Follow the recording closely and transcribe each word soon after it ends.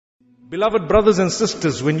Beloved brothers and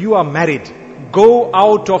sisters, when you are married, go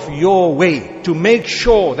out of your way to make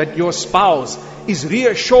sure that your spouse is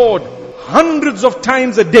reassured hundreds of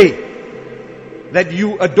times a day that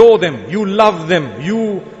you adore them, you love them,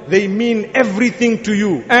 they mean everything to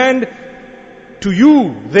you, and to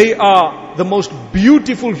you they are the most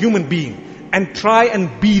beautiful human being, and try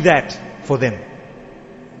and be that for them.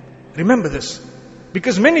 Remember this,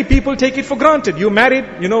 because many people take it for granted. You're married,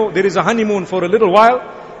 there is a honeymoon for a little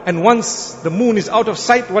while, and once the moon is out of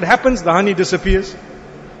sight, what happens? The honey disappears.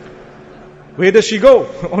 Where does she go?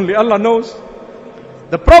 Only Allah knows.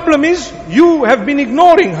 The problem is, you have been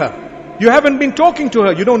ignoring her. You haven't been talking to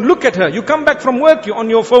her. You don't look at her. You come back from work, you're on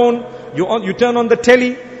your phone, you turn on the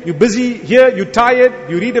telly, you're busy here, you're tired,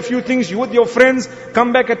 you read a few things, you're with your friends,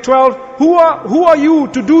 come back at 12. Who are you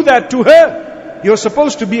to do that to her? You're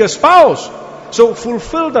supposed to be a spouse. So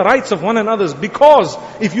fulfill the rights of one another, because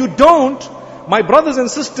if you don't, my brothers and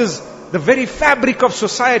sisters, the very fabric of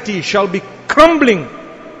society shall be crumbling,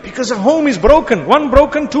 because a home is broken. One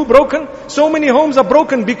broken, two broken. So many homes are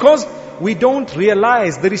broken because we don't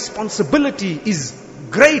realize the responsibility is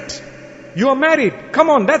great. You are married.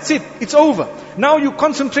 Come on, that's it. It's over. Now you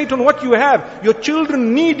concentrate on what you have. Your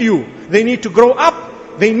children need you. They need to grow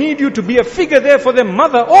up. They need you to be a figure there for them,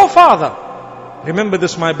 mother or father. Remember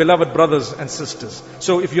this, my beloved brothers and sisters.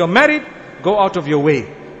 So if you're married, go out of your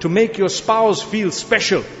way to make your spouse feel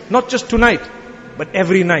special. Not just tonight, but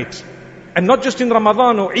every night. And not just in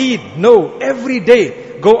Ramadan or Eid. No, every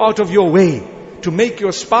day go out of your way to make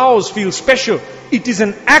your spouse feel special. It is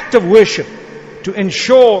an act of worship to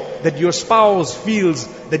ensure that your spouse feels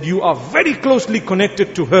that you are very closely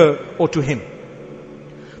connected to her or to him.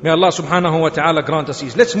 May Allah subhanahu wa ta'ala grant us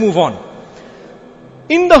ease. Let's move on.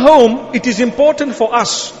 In the home, it is important for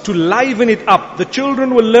us to liven it up. The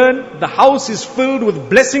children will learn, the house is filled with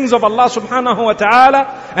blessings of Allah subhanahu wa ta'ala,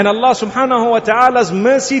 and Allah subhanahu wa ta'ala's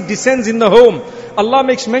mercy descends in the home. Allah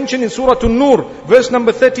makes mention in Surah An-Nur, verse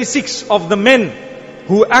number 36, of the men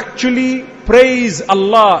who actually praise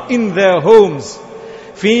Allah in their homes.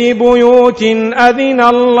 في بيوت أذن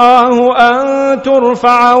الله أن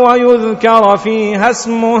ترفع ويذكر فيها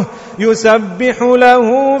اسمه يسبح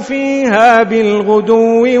له فيها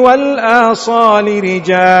بالغدو والآصال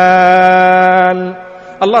رجال.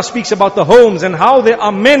 Allah speaks about the homes and how there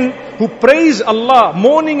are men who praise Allah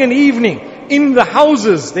morning and evening. In the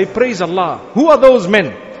houses they praise Allah. Who are those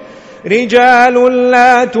men? رجال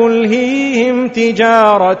لا تلهيهم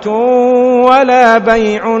تجارة ولا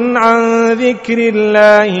بيع عن ذكر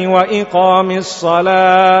الله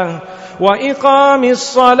وإقام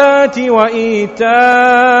الصلاة وإيتاء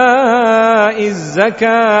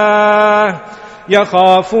الزكاة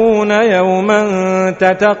يخافون يوما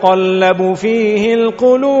تتقلب فيه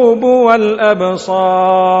القلوب والأبصار.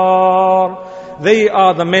 They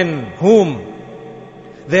are the men whom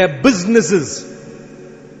their businesses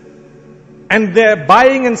and their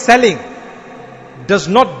buying and selling does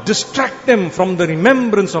not distract them from the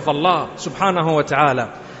remembrance of Allah subhanahu wa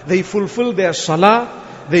ta'ala. They fulfill their salah,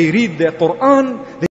 they read their Quran,